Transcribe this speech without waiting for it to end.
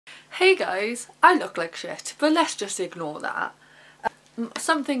Hey guys, I look like shit, but let's just ignore that.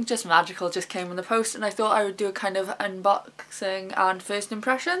 Something just magical just came in the post and I thought I would do a kind of unboxing and first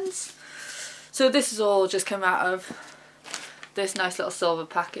impressions. So this is all just come out of this nice little silver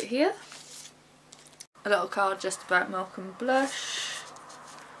packet here. A little card just about milk and blush.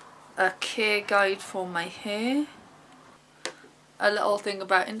 A care guide for my hair. A little thing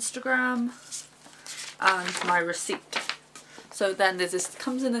about Instagram. And my receipt. So then there's this,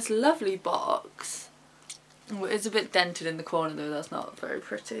 comes in this lovely box. Oh, it is a bit dented in the corner though, that's not very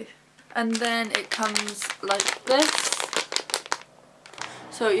pretty. And then it comes like this.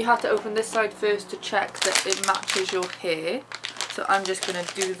 So you have to open this side first to check that it matches your hair. So I'm just going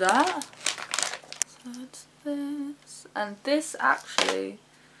to do that. So it's this. And this actually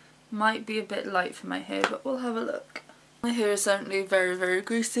might be a bit light for my hair, but we'll have a look. My hair is certainly very, very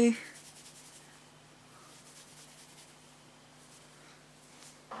greasy.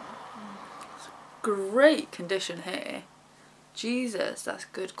 Great condition hair. Jesus, that's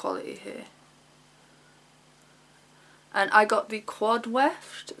good quality hair. And I got the quad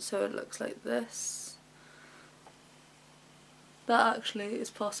weft, so it looks like this. That actually is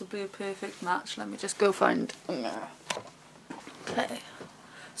possibly a perfect match. Let me just go find. Okay.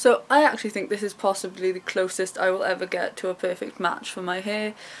 So I actually think this is possibly the closest I will ever get to a perfect match for my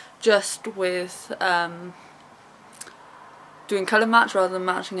hair, just with doing colour match rather than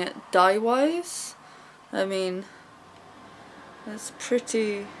matching it dye wise. I mean, it's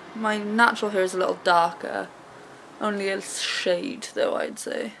pretty, my natural hair is a little darker, only a shade though I'd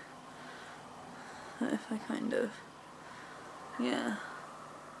say. If I kind of, yeah.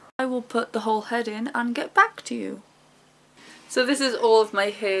 I will put the whole head in and get back to you. So this is all of my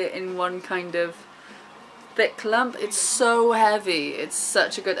hair in one kind of thick lump. It's so heavy, it's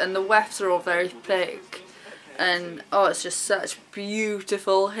such a good, and the wefts are all very thick. And oh, it's just such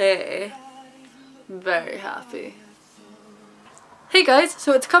beautiful hair. I'm very happy. Hey guys,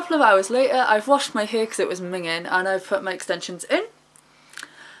 so it's a couple of hours later. I've washed my hair because it was minging and I've put my extensions in.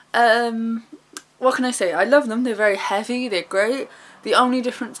 What can I say? I love them. They're very heavy, they're great. The only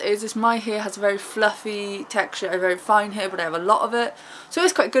difference is my hair has a very fluffy texture. I have very fine hair, but I have a lot of it. So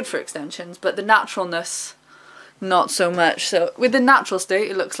it's quite good for extensions, but the naturalness, not so much. So with the natural state,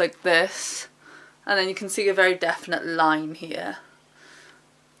 it looks like this. And then you can see a very definite line here.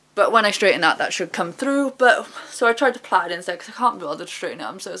 But when I straighten out, that should come through. But so I tried to plait it instead because I can't be bothered to straighten it.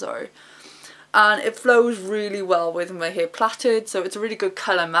 I'm so sorry. And it flows really well with my hair plaited. So it's a really good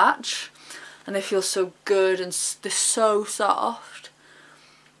colour match. And they feel so good and they're so soft.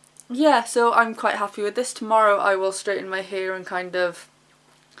 Yeah, so I'm quite happy with this. Tomorrow I will straighten my hair and kind of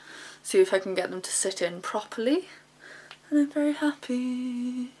see if I can get them to sit in properly. And I'm very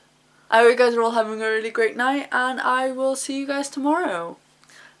happy. I hope you guys are all having a really great night and I will see you guys tomorrow.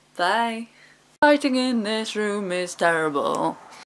 Bye. Lighting in this room is terrible.